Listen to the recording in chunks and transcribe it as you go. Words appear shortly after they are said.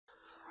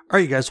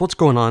Alright guys, what's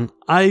going on?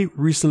 I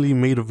recently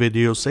made a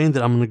video saying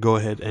that I'm going to go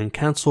ahead and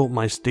cancel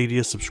my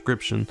Stadia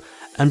subscription,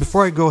 and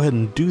before I go ahead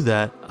and do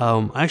that,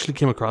 I actually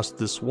came across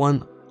this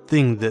one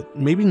thing that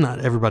maybe not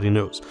everybody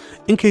knows.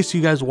 In case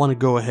you guys want to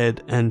go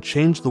ahead and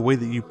change the way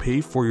that you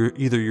pay for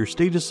either your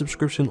Stadia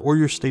subscription or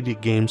your Stadia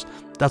games,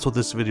 that's what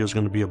this video is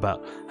going to be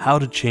about. How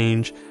to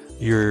change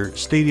your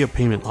Stadia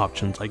payment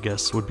options, I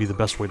guess would be the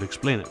best way to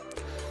explain it.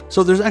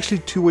 So there's actually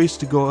two ways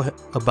to go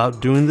about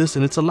doing this,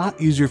 and it's a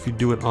lot easier if you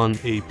do it on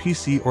a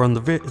PC, or on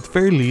the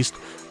very least,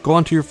 go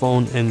onto your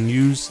phone and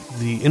use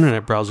the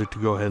internet browser to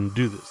go ahead and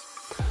do this.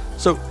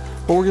 So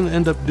what we're going to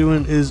end up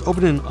doing is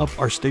opening up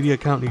our Stadia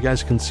account. You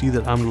guys can see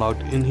that I'm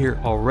logged in here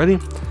already,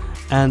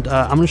 and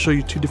I'm going to show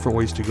you two different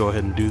ways to go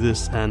ahead and do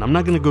this, and I'm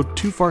not going to go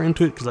too far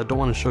into it because I don't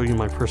want to show you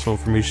my personal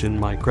information,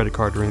 my credit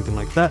card or anything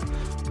like that.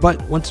 But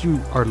once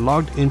you are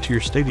logged into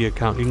your Stadia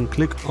account, you can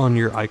click on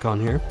your icon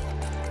here,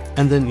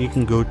 and then you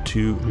can go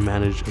to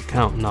manage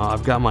account. Now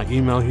I've got my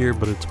email here,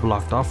 but it's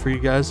blocked off for you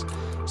guys.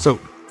 So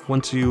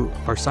once you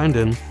are signed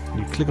in,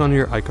 you click on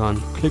your icon,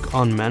 click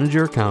on manage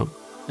your account,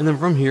 and then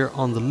from here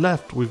on the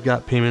left we've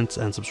got payments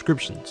and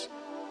subscriptions.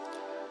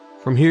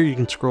 From here you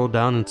can scroll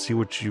down and see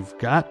what you've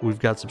got. We've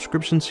got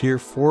subscriptions here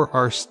for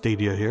our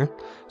Stadia here,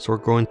 so we're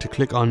going to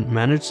click on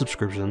manage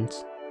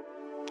subscriptions,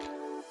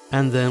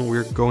 and then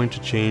we're going to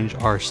change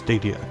our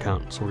Stadia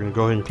account. So we're going to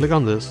go ahead and click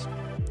on this.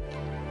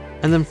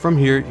 And then from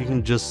here, you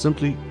can just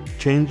simply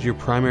change your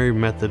primary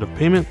method of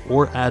payment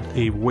or add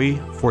a way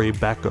for a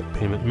backup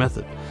payment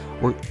method.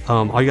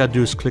 All you gotta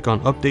do is click on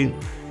update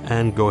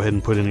and go ahead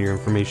and put in your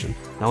information.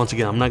 Now once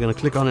again, I'm not gonna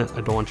click on it. I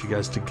don't want you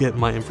guys to get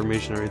my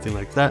information or anything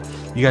like that.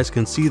 You guys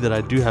can see that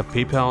I do have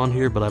PayPal on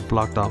here, but I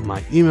blocked out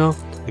my email.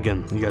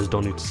 Again, you guys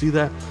don't need to see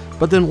that.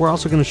 But then we're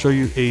also gonna show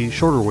you a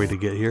shorter way to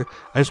get here.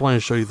 I just wanted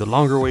to show you the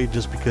longer way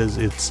just because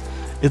it's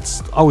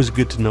always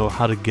good to know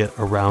how to get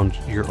around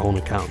your own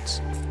accounts.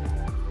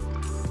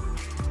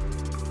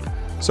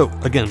 So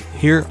again,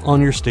 here on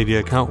your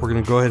Stadia account, we're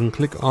going to go ahead and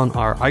click on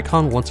our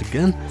icon once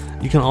again.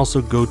 You can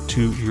also go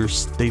to your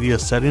Stadia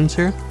settings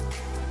here,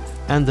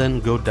 and then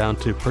go down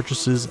to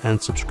purchases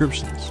and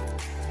subscriptions.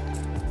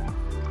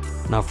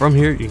 Now from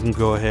here, you can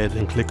go ahead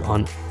and click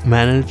on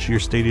manage your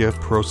Stadia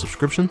Pro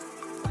subscription,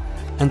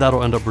 and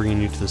that'll end up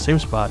bringing you to the same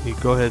spot. You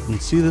go ahead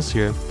and see this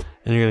here,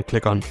 and you're going to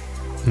click on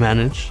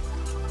manage,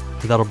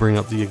 and that'll bring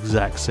up the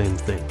exact same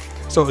thing.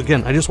 So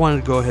again, I just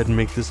wanted to go ahead and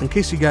make this in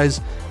case you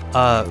guys,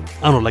 I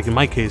don't know, like in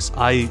my case,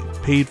 I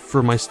paid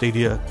for my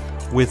Stadia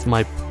with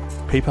my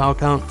PayPal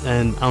account,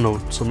 and I don't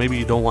know, so maybe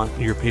you don't want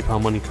your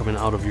PayPal money coming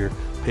out of your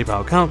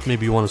PayPal account.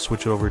 Maybe you want to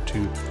switch it over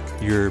to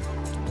your,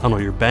 I don't know,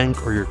 your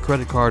bank or your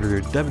credit card or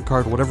your debit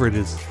card, whatever it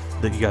is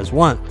that you guys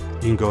want, you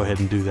can go ahead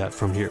and do that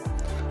from here.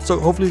 So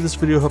hopefully this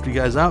video helped you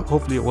guys out.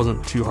 Hopefully it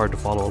wasn't too hard to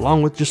follow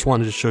along with. Just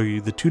wanted to show you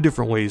the two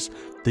different ways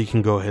that you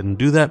can go ahead and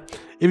do that.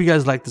 If you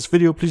guys like this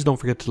video, please don't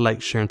forget to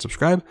like, share, and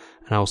subscribe,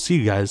 and I will see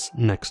you guys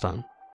next time.